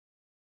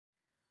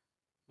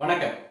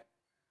வணக்கம்.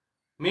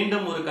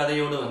 மீண்டும் ஒரு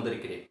கதையோடு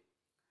வந்திருக்கிறேன்.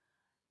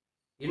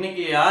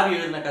 இன்னைக்கு யார்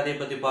எழுதின கதையை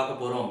பத்தி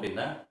பார்க்க போறோம்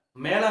அப்படின்னா,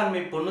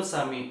 மேலாண்மை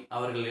பொன்னுசாமி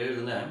அவர்கள்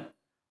எழுதின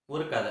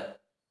ஒரு கதை.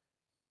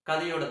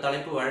 கதையோட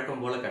தலைப்பு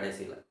வழக்கம் போல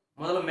கடைசியில.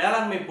 முதல்ல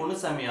மேலாண்மை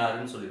பொன்னுசாமி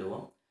யாருன்னு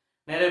சொல்லிடுவோம்.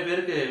 நிறைய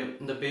பேருக்கு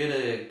இந்த பேரு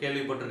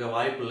கேள்விப்பட்டிருக்க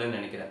வாய்ப்பு இல்லைன்னு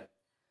நினைக்கிறேன்.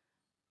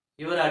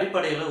 இவர்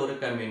அடிப்படையில் ஒரு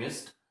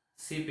கம்யூனிஸ்ட்,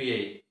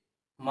 சிபிஐ,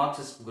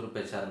 மார்க்சிஸ்ட்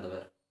குரூப்பை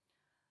சார்ந்தவர்.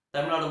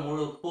 தமிழ்நாடு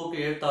முற்போக்கு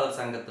எழுத்தாளர்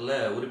சங்கத்தில்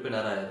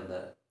உறுப்பினராக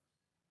இருந்தார்.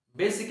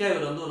 பேசிக்காக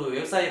இவர் ஒரு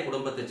விவசாய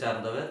குடும்பத்தை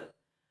சார்ந்தவர்.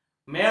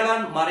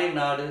 மேலாண் மறை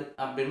நாடு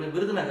அப்படின்னு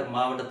விருதுநகர்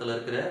மாவட்டத்தில்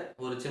இருக்கிற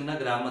ஒரு சின்ன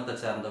கிராமத்தை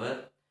சார்ந்தவர்.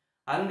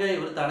 அங்கே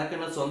இவர்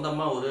தனக்குன்னு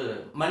சொந்தமாக ஒரு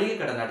மளிகை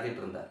கடை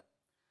நடத்திட்டு இருந்தார்.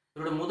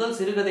 இவரோட முதல்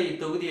சிறுகதை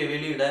தொகுதியை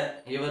வெளியிட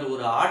இவர்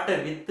ஒரு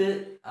ஆட்டை விற்று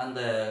அந்த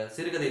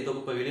சிறுகதை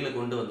தொகுப்பை வெளியில்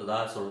கொண்டு வந்ததா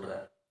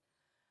சொல்கிறார்.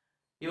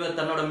 இவர்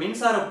தன்னோட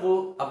மின்சார பூ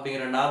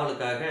அப்படிங்கிற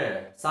நாவலுக்காக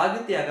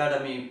சாகித்ய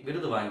அகாடமி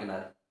விருது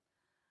வாங்கினார்.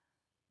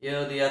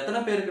 இது எத்தனை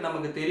பேருக்கு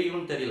நமக்கு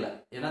தெரியும்னு தெரியல.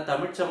 ஏன்னா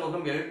தமிழ்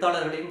சமூகம்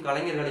எழுத்தாளர்களையும்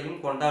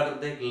கலைஞர்களையும்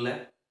கொண்டாடுறதே இல்லை,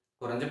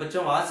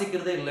 குறைஞ்சபட்சம்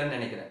வாசிக்கிறதே இல்லைன்னு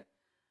நினைக்கிறேன்.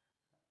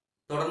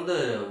 தொடர்ந்து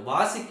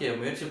வாசிக்க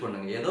முயற்சி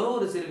பண்ணுங்க. ஏதோ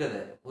ஒரு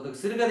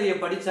சிறுகதையை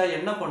படித்தா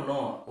என்ன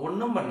பண்ணும்?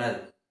 ஒன்றும்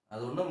பண்ணாது.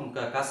 அது ஒன்றும்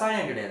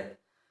கசாயம் கிடையாது.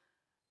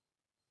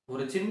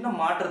 ஒரு சின்ன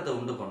மாற்றத்தை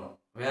உண்டு பண்ணும்,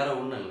 வேற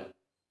ஒன்றும் இல்லை.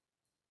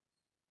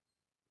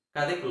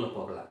 கதைக்குள்ள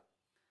போகலாம்.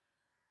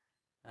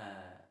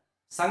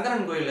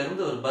 சங்கரன்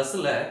கோயிலிருந்து ஒரு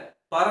பஸ்ஸில்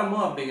பரமு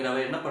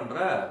அப்படிங்கிறவ என்ன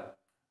பண்ணுறா,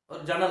 ஒரு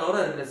ஜன்னலோர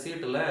இருக்கிற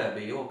சீட்டில்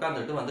அப்படியே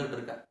உட்காந்துட்டு வந்துட்டு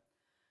இருக்கா.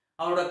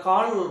 அவளோட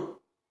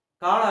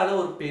காலால்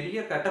ஒரு பெரிய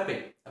கட்டப்பை,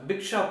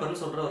 பிக்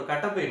ஷாப்னு சொல்கிற ஒரு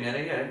கட்டப்பை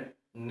நிறைய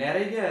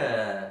நிறைய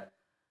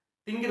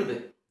திங்கிறது.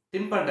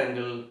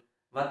 தின்பண்டங்கள்,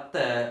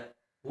 வத்தை,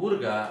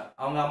 ஊறுகாய்,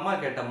 அவங்க அம்மா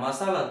கேட்ட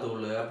மசாலா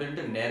தூள்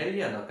அப்படின்ட்டு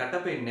நிறைய, அந்த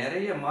கட்டப்பை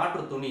நிறைய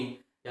மாற்று துணி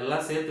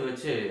எல்லாம் சேர்த்து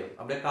வச்சு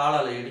அப்படியே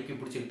காலால் இடுக்கி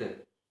பிடிச்சிக்கிட்டு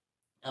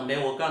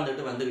அப்படியே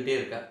உட்காந்துட்டு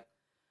வந்துக்கிட்டே இருக்கா.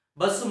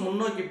 பஸ்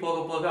முன்னோக்கி போக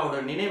போக அவளோட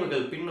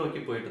நினைவுகள் பின்னோக்கி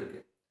போயிட்டு இருக்கு.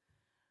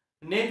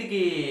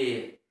 நேற்றுக்கு,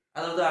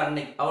 அதாவது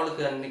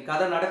அன்னைக்கு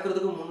கதை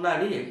நடக்கிறதுக்கு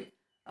முன்னாடி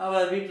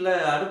அவள் வீட்டில்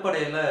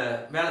அடுப்படையில்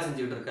வேலை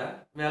செஞ்சுக்கிட்டு இருக்கா.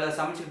 வேலை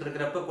சமைச்சிக்கிட்டு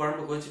இருக்கிறப்ப,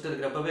 குழம்பு கொதிச்சுட்டு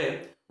இருக்கிறப்பவே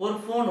ஒரு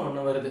ஃபோன்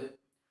ஒன்று வருது.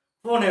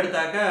 ஃபோன்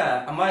எடுத்தாக்க,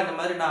 அம்மா இந்த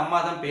மாதிரி நான் அம்மா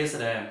தான்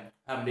பேசுகிறேன்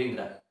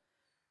அப்படிங்கிற.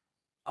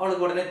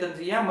 அவளுக்கு உடனே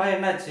தெரிஞ்சு, ஏம்மா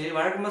என்னாச்சு?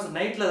 வழக்கமாக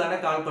நைட்டில் தானே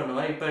கால்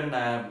பண்ணுவேன், இப்போ என்ன?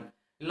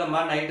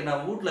 இல்லைம்மா, நைட்டு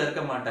நான் வீட்டில்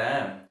இருக்க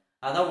மாட்டேன்,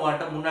 அதான்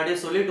உன்கிட்ட முன்னாடியே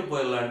சொல்லிட்டு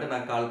போயிடலான்ட்டு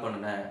நான் கால்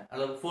பண்ணினேன்,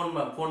 அல்லது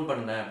ஃபோன்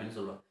பண்ணினேன் அப்படின்னு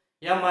சொல்லுவேன்.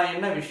 ஏம்மா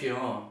என்ன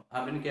விஷயம்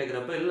அப்படின்னு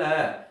கேட்குறப்ப, இல்லை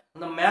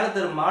அந்த மேலே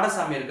தெரு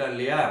மாடசாமி இருக்கா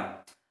இல்லையா,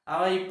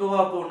 அவன் இப்போவா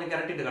அப்போ ஒன்று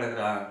கிளட்டிட்டு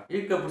கிடக்குறான்,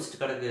 இழுக்க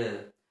பிடிச்சிட்டு கிடக்கு,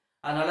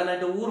 அதனால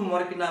நைட்டு ஊர்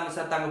முறைக்கு நாம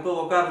சார் அங்கே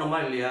போய்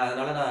உட்காரணுமா இல்லையா,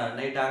 அதனால நான்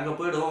நைட்டு அங்கே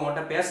போயிடுவோம்,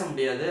 உன்கிட்ட பேச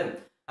முடியாது,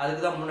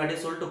 அதுக்கு தான்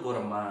முன்னாடியே சொல்லிட்டு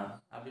போகிறேம்மா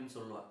அப்படின்னு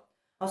சொல்லுவான்.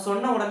 அவன்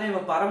சொன்ன உடனே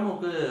இவன்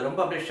பரமுக்கு ரொம்ப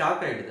அப்படியே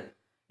ஷாக் ஆகிடுது.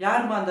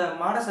 யாரும்மா அந்த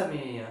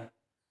மாடசாமி?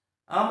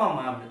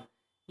 ஆமாம்மா அப்படின்னு.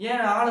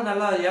 ஏன் ஆள்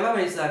நல்லா இள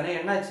வயசானே,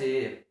 என்னாச்சு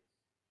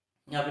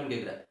அப்படின்னு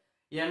கேட்குற.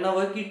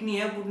 என்னவோ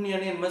கிட்னியே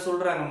புட்னியானு என்ன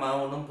சொல்கிறாங்கம்மா,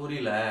 ஒன்றும்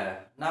புரியல,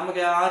 நமக்கு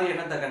யார்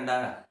என்னத்தை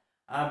கண்டாங்க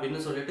அப்படின்னு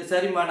சொல்லிட்டு,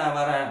 சரிம்மா நான்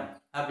வரேன்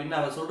அப்படின்னு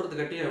அவள்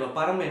சொல்கிறதுக்கட்டி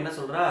பரம என்ன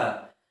சொல்கிறா,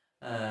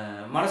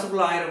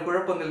 மனசுக்குள்ள 1000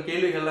 குழப்பங்கள்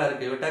கேள்விகள்லாம்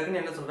இருக்குது. இவ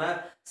டக்குன்னு என்ன சொல்கிறா,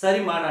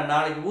 சரிம்மா நான்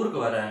நாளைக்கு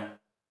ஊருக்கு வரேன்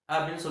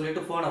அப்படின்னு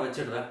சொல்லிட்டு ஃபோனை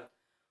வச்சிடுறேன்.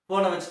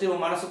 ஃபோனை வச்சுட்டு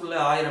இவன் மனசுக்குள்ளே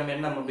 1000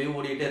 எண்ணம் அப்படியே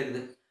ஓடிக்கிட்டே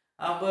இருக்குது.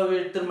 அப்போ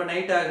திரும்ப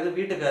நைட் ஆகுது.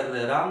 வீட்டுக்காரரு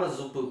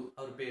ராமசுப்பு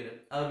அவர் பேர்,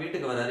 அவர்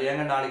வீட்டுக்கு வர்றாரு.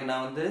 ஏங்க நாளைக்கு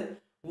நான்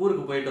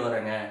ஊருக்கு போயிட்டு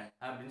வரேங்க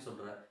அப்படின்னு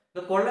சொல்கிறார்.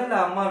 இந்த கொள்ளையில்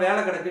அம்மா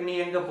வேலை கிடக்கு, நீ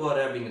எங்கே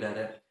போகிற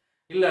அப்படிங்கிறாரு.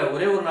 இல்லை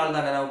ஒரே ஒரு நாள்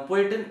தானே, நான்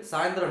போயிட்டு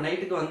சாயந்தரம்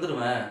நைட்டுக்கு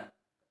வந்துடுவேன்,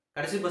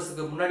 கடைசி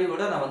பஸ்ஸுக்கு முன்னாடி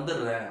கூட நான்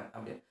வந்துடுறேன்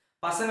அப்படின்னு.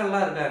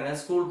 பசங்கள்லாம் இருக்காங்க,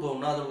 ஸ்கூல்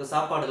போகணும், அதுக்கு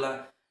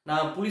சாப்பாடுலாம்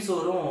நான்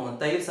புளிசோறும்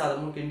தயிர்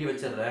சாதமும் கிண்டி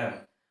வச்சிடுறேன்,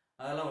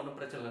 அதெல்லாம் ஒன்றும்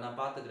பிரச்சனை இல்லை,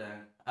 நான் பார்த்துக்கிறேன்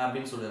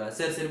அப்படின்னு சொல்லுறாரு.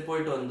 சரி சரி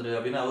போயிட்டு வந்துரு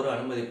அப்படின்னு அவரும்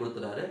அனுமதி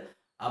கொடுத்துறாரு.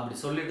 அப்படி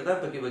சொல்லிட்டு தான்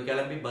இப்போ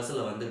கிளம்பி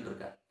பஸ்ஸில் வந்துகிட்டு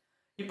இருக்கார்.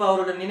 இப்போ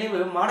அவரோட நினைவு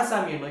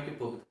மாடசாமியை நோக்கி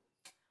போகுது.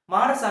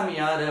 மாடசாமி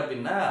யாரு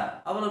அப்படின்னா,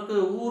 அவனுக்கு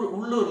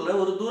உள்ளூரில்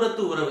ஒரு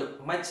தூரத்து உறவு,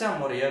 மச்சான்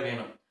முறையாக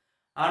வேணும்.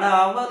 ஆனால்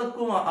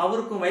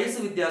அவருக்கும் வயசு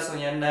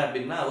வித்தியாசம் என்ன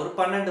அப்படின்னா, ஒரு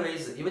 12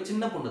 வயசு. இவ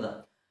சின்ன பொண்ணு தான்.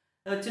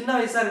 சின்ன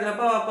வயசாக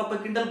இருக்கிறப்ப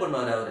அப்பப்போ கிண்டல்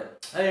பண்ணுவார் அவர்.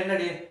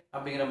 என்னடி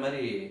அப்படிங்கிற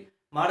மாதிரி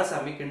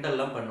மாடசாமி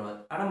கிண்டல்லாம் பண்ணுவார்.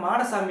 ஆனால்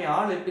மாடசாமி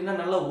ஆள்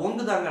எப்படின்னா நல்லா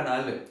ஓங்குதாங்க,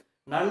 நாள்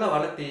நல்லா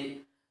வளர்த்தி,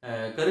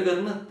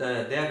 கருகருன்னு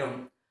தேகம்,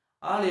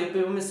 ஆள்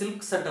எப்பயுமே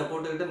சில்க் சட்டை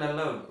போட்டுக்கிட்டு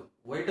நல்லா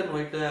ஒயிட் அண்ட்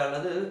ஒயிட்டு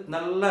அல்லது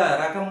நல்ல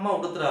ரகமாக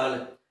உடுத்துற ஆள்.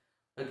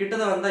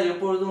 கிட்டதான் வந்தால்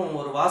எப்பொழுதும்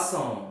ஒரு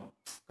வாசம்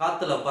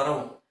காற்றுல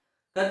பரவும்.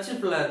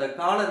 கர்ச்சிப்பில் அந்த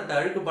காலர்கிட்ட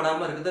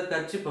அழுக்குப்படாமல் இருக்குது,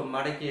 கர்ச்சிப்பை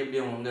மடக்கி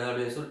எப்படியும்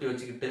அப்படியே சுருட்டி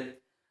வச்சுக்கிட்டு,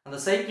 அந்த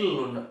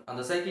சைக்கிள் ஒன்று,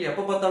 அந்த சைக்கிள்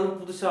எப்போ பார்த்தாலும்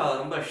புதுசாக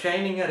ரொம்ப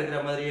ஷைனிங்காக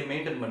இருக்கிற மாதிரியே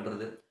மெயின்டைன்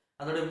பண்ணுறது.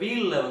 அதோட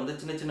வீலில்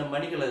சின்ன சின்ன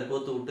மணிகளை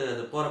கோத்து விட்டு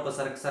அது போகிறப்ப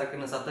சரக்கு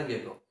சரக்குன்னு சத்தம்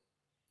கேட்கும்.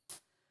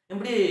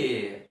 இப்படி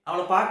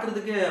அவளை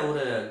பார்க்குறதுக்கே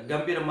ஒரு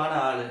கம்பீரமான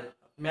ஆள்,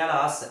 மேலே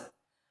ஆசை.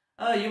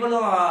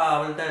 இவளும்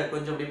அவள்கிட்ட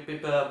கொஞ்சம் இப்படி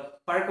இப்போ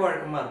பழக்க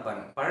வழக்கமாக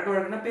இருப்பாங்க. பழக்க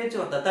வழக்கம்னா பேச்சு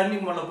வார்த்தை. தண்ணி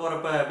மேலே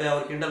போகிறப்ப அப்படியே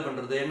அவர் கிண்டல்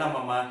பண்ணுறது, என்ன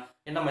மாமா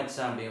என்ன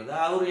மச்சான் அப்படிங்கிறது,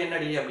 அவரு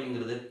என்னடி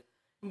அப்படிங்கிறது,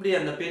 இப்படி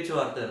அந்த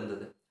பேச்சுவார்த்தை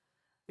இருந்தது.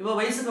 இப்போ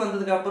வயசுக்கு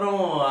வந்ததுக்கு அப்புறம்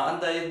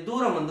அந்த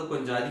தூரம் வந்து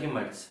கொஞ்சம்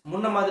அதிகமாயிடுச்சு.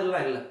 முன்ன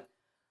மாதிரிலாம் இல்ல.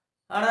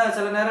 ஆனா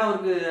சில நேரம்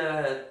அவருக்கு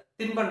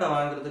தின்பண்டம்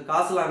வாங்குறதுக்கு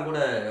காசுலாம் கூட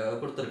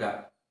குடுத்துருக்காங்க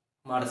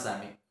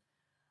மாடசாமி.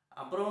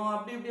 அப்புறம்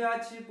அப்படி இப்படி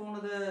ஆச்சு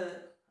போனது.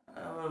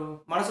 அ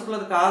மனசுக்குள்ள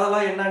அது காதலா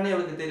என்னன்னே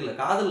அவளுக்கு தெரியல.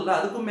 காதல் இல்ல,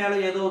 அதுக்கும் மேல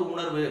ஏதோ ஒரு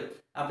உணர்வு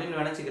அப்படின்னு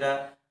நெனச்சுக்கிறா.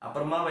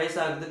 அப்புறமா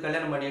வயசாகுது,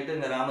 கல்யாணம் பண்ணிட்டு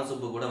இங்க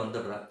ராமசுப்பு கூட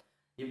வந்துடுறா.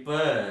 இப்ப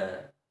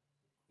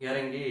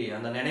இறங்கி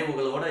அந்த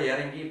நினைவுகளோட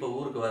இறங்கி இப்ப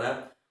ஊருக்கு வரா.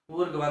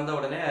 ஊருக்கு வந்த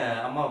உடனே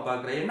அம்மாவ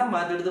பார்க்குறேன். "என்னம்மா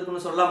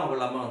திடுதிப்புன்னு சொல்லாம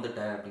கொள்ளாம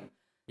வந்துட்ட?" அப்படின்னு.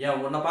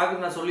 "ஏன் உன்ன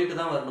பார்க்க நான் சொல்லிட்டு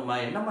தான்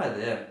வரணுமா? என்னம்மா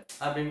இது?"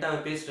 அப்படின்ட்டு அவ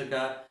பேசிட்டு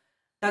இருக்கா.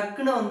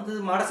 டக்குன்னு வந்து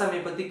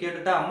மாடசாமிய பத்தி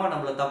கேட்டுட்டா, அம்மா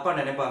நம்மள தப்பா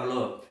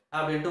நினைப்பாங்களோ?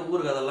 அப்படின்ட்டு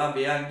ஊர் கதைலாம்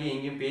அப்படியே அங்கேயும்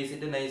இங்கேயும்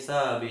பேசிட்டு நைஸா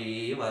அப்படியே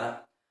வரா.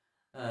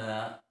 அ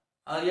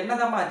 "அது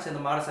என்னதாம்மா ஆச்சு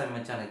அந்த மாடசாமி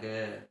மச்சானுக்கு?"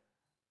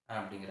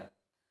 அப்படிங்கிறா.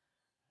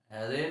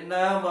 "அது என்ன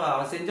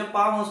அவன் செஞ்ச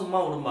பாவம் சும்மா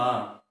விடுமா?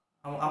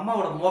 அவன்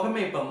அம்மாவோட முகமே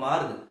இப்ப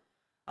மாறுது.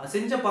 அவன்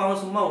செஞ்ச பாவம்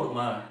சும்மா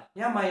விடுமா?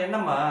 ஏம்மா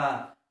என்னம்மா?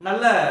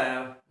 நல்ல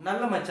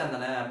நல்ல மச்சான்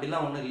தானே!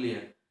 அப்படிலாம் ஒண்ணும்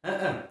இல்லையே."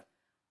 அஹ்ம்.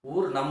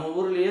 நம்ம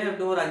ஊர்லயே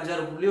எப்படியும் ஒரு 5,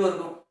 6 புள்ளியோ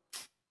இருக்கும்.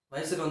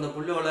 வயசுக்கு வந்த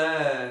புள்ளியோல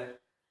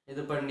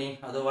இது பண்ணி,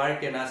 அது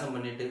வாழ்க்கைய நாசம்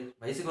பண்ணிட்டு,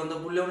 வயசுக்கு வந்த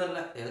புள்ளையோன்னு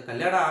இல்ல. ஏதோ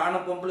கல்யாணம் ஆன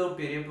பொம்பள ஒரு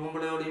பெரிய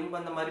பொம்பளையோடையும்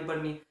அந்த மாரி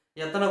பண்ணி,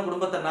 எத்தன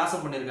குடும்பத்த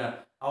நாசம் பண்ணியிருக்கான்.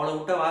 அவள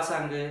விட்டா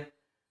வாசாங்கு,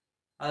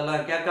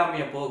 அதெல்லாம்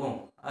கேட்காமயா போகும்.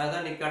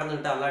 அதான் நீ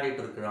கடந்துகிட்டு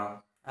அல்லாடிட்டு இருக்கிறான்.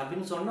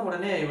 அப்படின்னு சொன்ன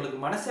உடனே இவளுக்கு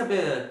மனசே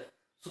அப்படியே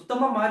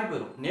சுத்தமா மாறி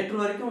போயிரும். நேற்று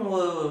வரைக்கும்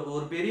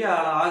ஒரு பெரிய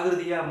ஆளா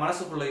ஆகிருதியா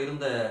மனசுக்குள்ள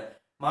இருந்த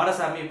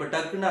மாடசாமி, இப்ப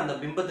டக்குன்னு அந்த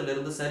பிம்பத்துல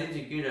இருந்து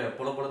சரிஞ்சு கீழ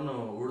பொல பொலன்னு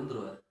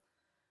விழுந்துருவாரு.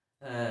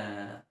 அ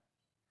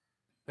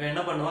இப்ப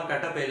என்ன பண்ணுவா,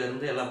 கட்டப்பையில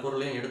இருந்து எல்லா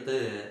பொருளையும் எடுத்து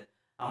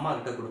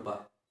அம்மாகிட்ட குடுப்பா.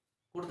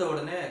 குடுத்த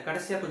உடனே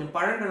கடைசியா கொஞ்சம்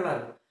பழங்கள்லாம்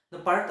இருக்கும். இந்த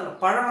பழத்துல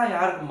 "பழம்லாம்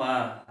யாருக்கும்மா?"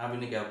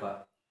 அப்படின்னு கேட்பா.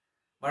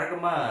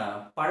 வழக்கமா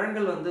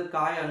பழங்கள் வந்து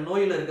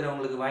நோயில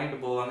இருக்கிறவங்களுக்கு வாங்கிட்டு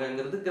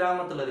போவாங்கங்கிறது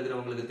கிராமத்துல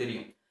இருக்கிறவங்களுக்கு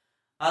தெரியும்.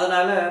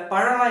 அதனால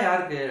 "பழம்லாம்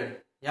யாருக்கு?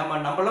 ஏம்மா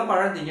நம்பலாம்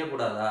பழம்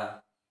திங்கக்கூடாதா?"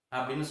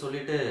 அப்படின்னு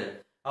சொல்லிட்டு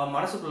அவ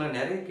மனசுக்குள்ள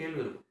நெறைய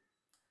கேள்வி இருக்கும்.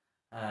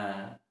 அ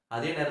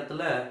அதே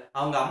நேரத்துல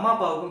அவங்க அம்மா,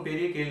 அப்பாவுக்கும்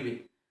பெரிய கேள்வி.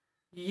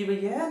 "இவ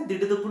ஏன்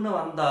திடுதிப்புன்னு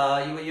வந்தா?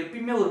 இவ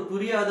எப்பயுமே ஒரு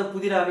புரியாத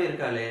புதிராவே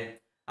இருக்காளே!"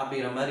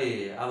 அப்படிங்கிற மாரி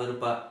அவ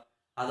இருப்பா.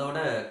 அதோட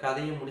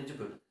கதையும் முடிஞ்சு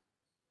போயிடும்.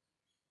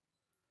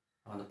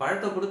 அந்த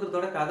பழத்த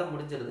குடுக்கறதோட கதை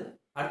முடிஞ்சிருது.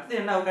 அடுத்தது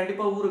என்ன? அவ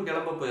கண்டிப்பா ஊருக்கு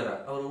கிளம்ப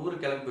போயிர்றா. அவரு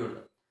ஊருக்கு கிளம்பி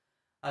போயிடுறா.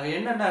 அது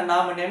என்னன்னா,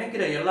 நாம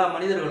நினைக்கிற எல்லா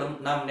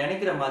மனிதர்களும் நாம்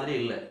நினைக்கிற மாதிரி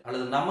இல்ல.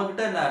 அல்லது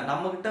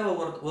நம்மகிட்ட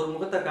ஒரு ஒரு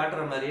முகத்த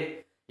காட்டுற மாரி,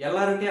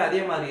 எல்லார்கிட்டயும்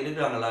அதே மாரி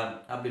இருக்கிறாங்களா?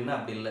 அப்படின்னா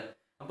அப்படி இல்ல.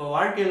 அப்ப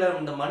வாழ்க்கையில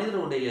இந்த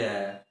மனிதருடைய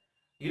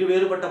இரு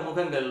வேறுபட்ட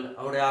முகங்கள்,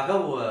 அவருடைய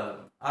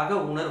அக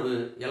உணர்வு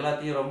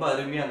எல்லாத்தையும் ரொம்ப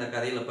அருமையா அந்த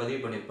கதையில பதிவு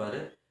பண்ணியிருப்பாரு.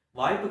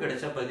 வாய்ப்பு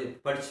கிடைச்சா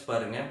படிச்சு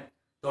பாருங்க.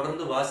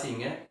 தொடர்ந்து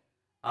வாசிங்க.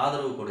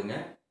 ஆதரவு கொடுங்க.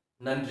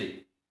 நன்றி.